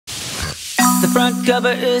The front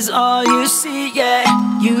cover is all you see, yeah.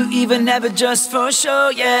 You even have it just for show,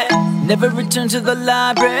 yeah. Never return to the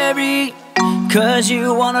library, cause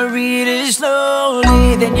you wanna read it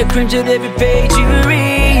slowly. Then you cringe at every page you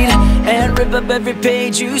read, and rip up every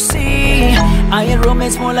page you see. I ain't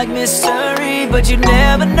romance, more like mystery, but you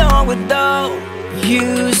never know it though.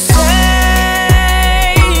 You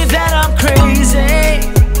say that I'm crazy,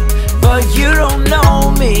 but you don't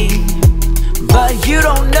know me. But you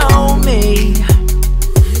don't know me.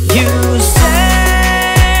 You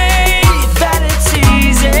say that it's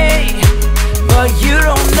easy, but you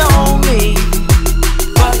don't know me.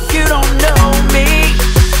 But you don't know me.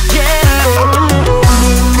 Yeah. You don't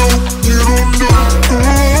know. You don't know.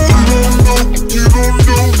 You don't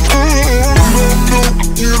know. Me. You don't know.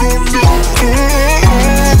 You don't know. You don't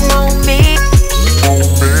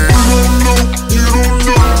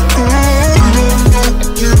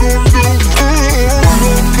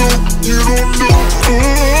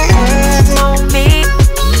know me,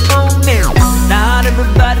 Not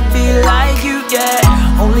everybody be like you,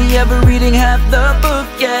 yeah. Only ever reading half the book,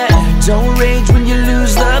 yeah. Don't rage when you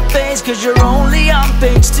lose the page, cause you're only on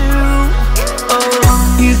page 2.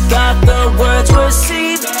 Oh, you thought the words were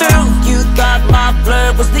see-through. You thought my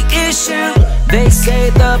flirt was the issue. They say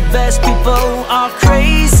the best people are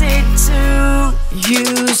crazy too. You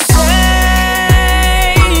say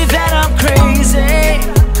that I'm crazy,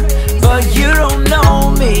 but you don't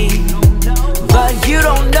know me. But you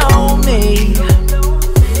don't know me.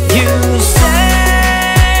 You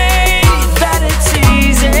say that it's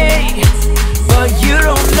easy, but you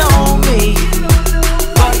don't know me.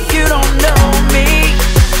 But you don't know me.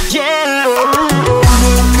 Yeah. You don't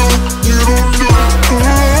know. You don't know.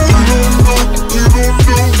 You don't know.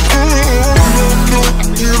 Me.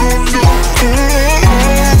 You don't know.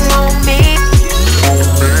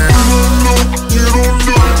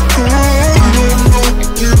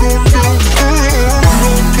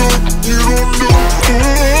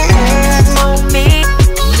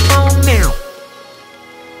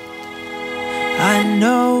 I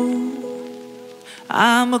know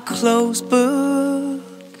I'm a closed book.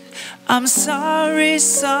 I'm sorry,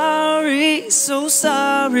 sorry, so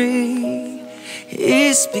sorry.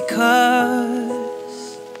 It's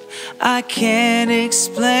because I can't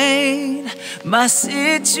explain my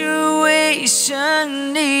situation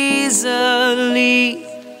easily.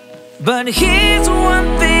 But here's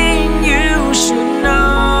one thing you should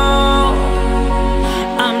know: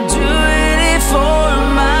 I'm doing it for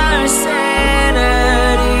my sanity.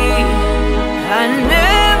 I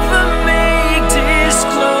never make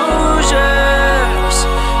disclosures,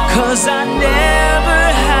 cause I never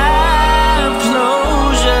have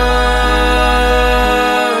closure.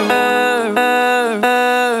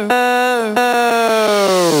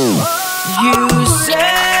 You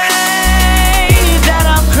say that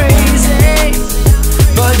I'm crazy,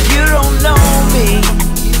 but you don't know me.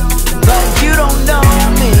 But you don't know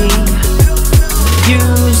me. You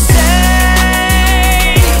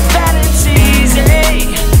say that it's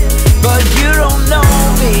easy, but you don't know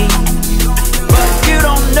me. But you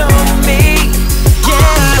don't know me.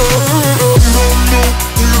 Yeah.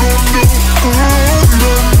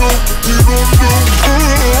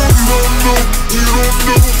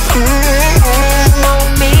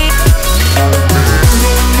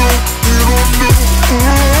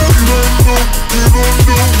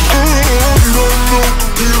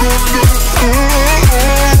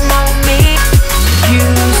 You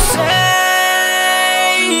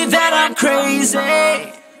say that I'm crazy,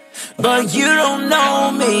 but you don't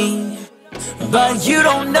know me. But you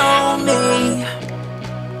don't know me.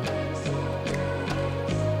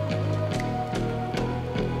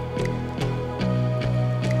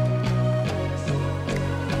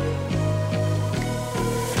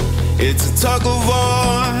 It's a tug of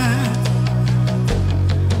war,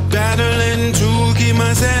 battling to keep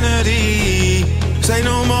my sanity. Say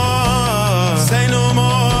no more, say no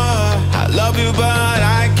more. I love you, but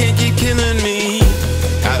I can't keep killing me.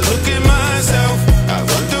 I look at myself, I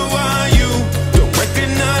wonder why you don't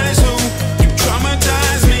recognize who you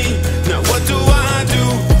traumatize me. Now what do I do?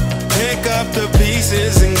 Pick up the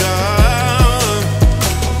pieces and go.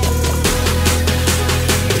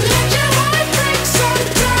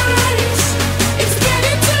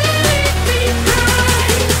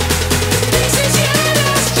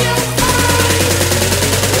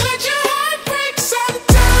 Let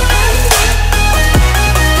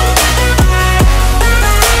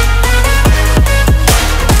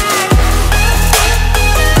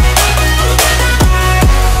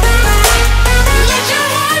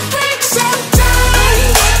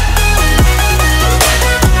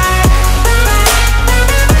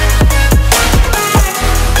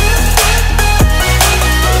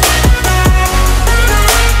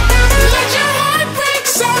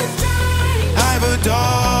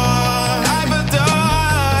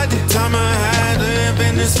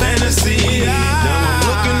fantasy. Now I'm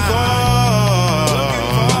looking for